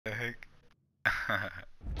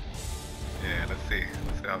Yeah, let's see.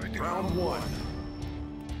 Let's see how we do. Round one.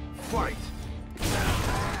 Fight.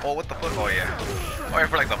 Oh, what the fuck? Oh yeah. Oh yeah,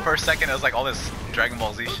 for like the first second, it was like all this Dragon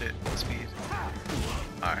Ball Z shit speed.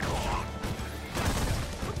 Alright.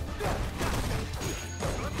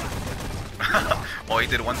 Oh, he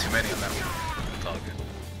did one too many on that one. It's all good.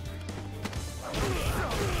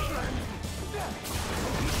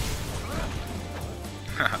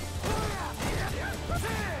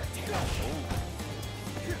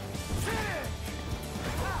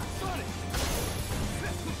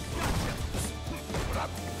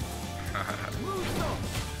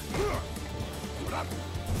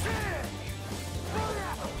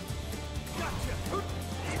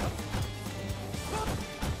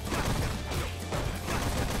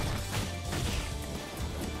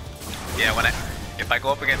 Yeah, if I go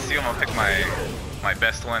up against you, I'm gonna pick my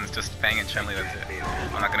best ones, just Fang and Chun-Li. That's it.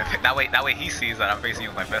 I'm not gonna pick that way he sees that I'm facing you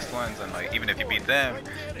with my best ones, and like even if you beat them,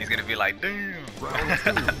 he's gonna be like, damn.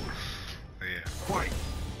 Yeah. Fight.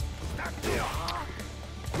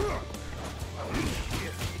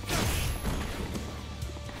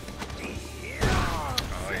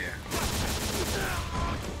 Oh yeah.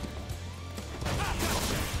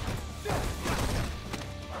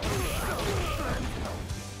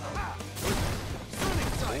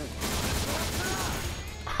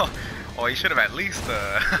 Oh, he should have at least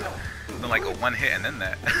done like a one hit and then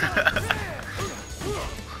that.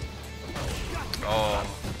 Oh.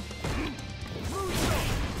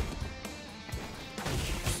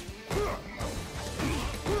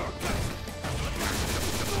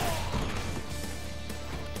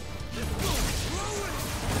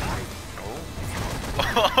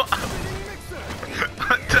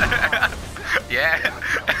 Yeah.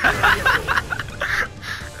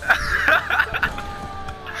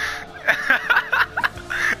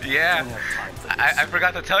 Yeah. I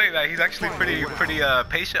forgot to tell you that he's actually pretty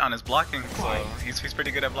patient on his blocking, so he's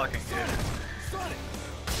pretty good at blocking. Yeah.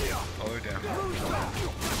 Oh damn.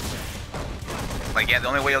 Like yeah, the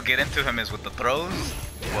only way you'll get into him is with the throws,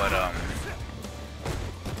 but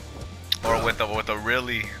or with a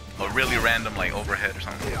really random like overhead or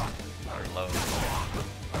something, or low.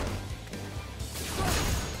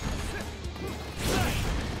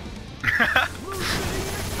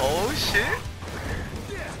 Oh shit!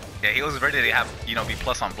 Yeah, he was ready to have, you know, be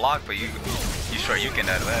plus on block, but you sure you can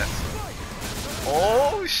out of that.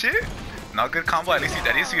 Oh shit! Not good combo. At least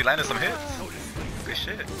you landed some hits. Good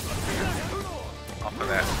shit. Off of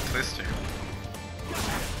that twister.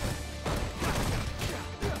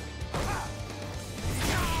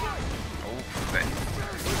 Oh,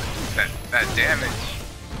 that damage.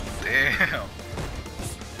 Damn.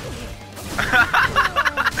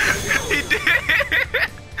 He did.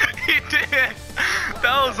 He did.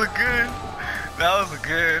 That was a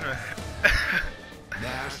good.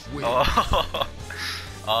 Nash wins.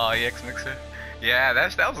 Oh, EX Mixer. Yeah,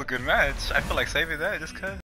 that was a good match. I feel like saving that just cause.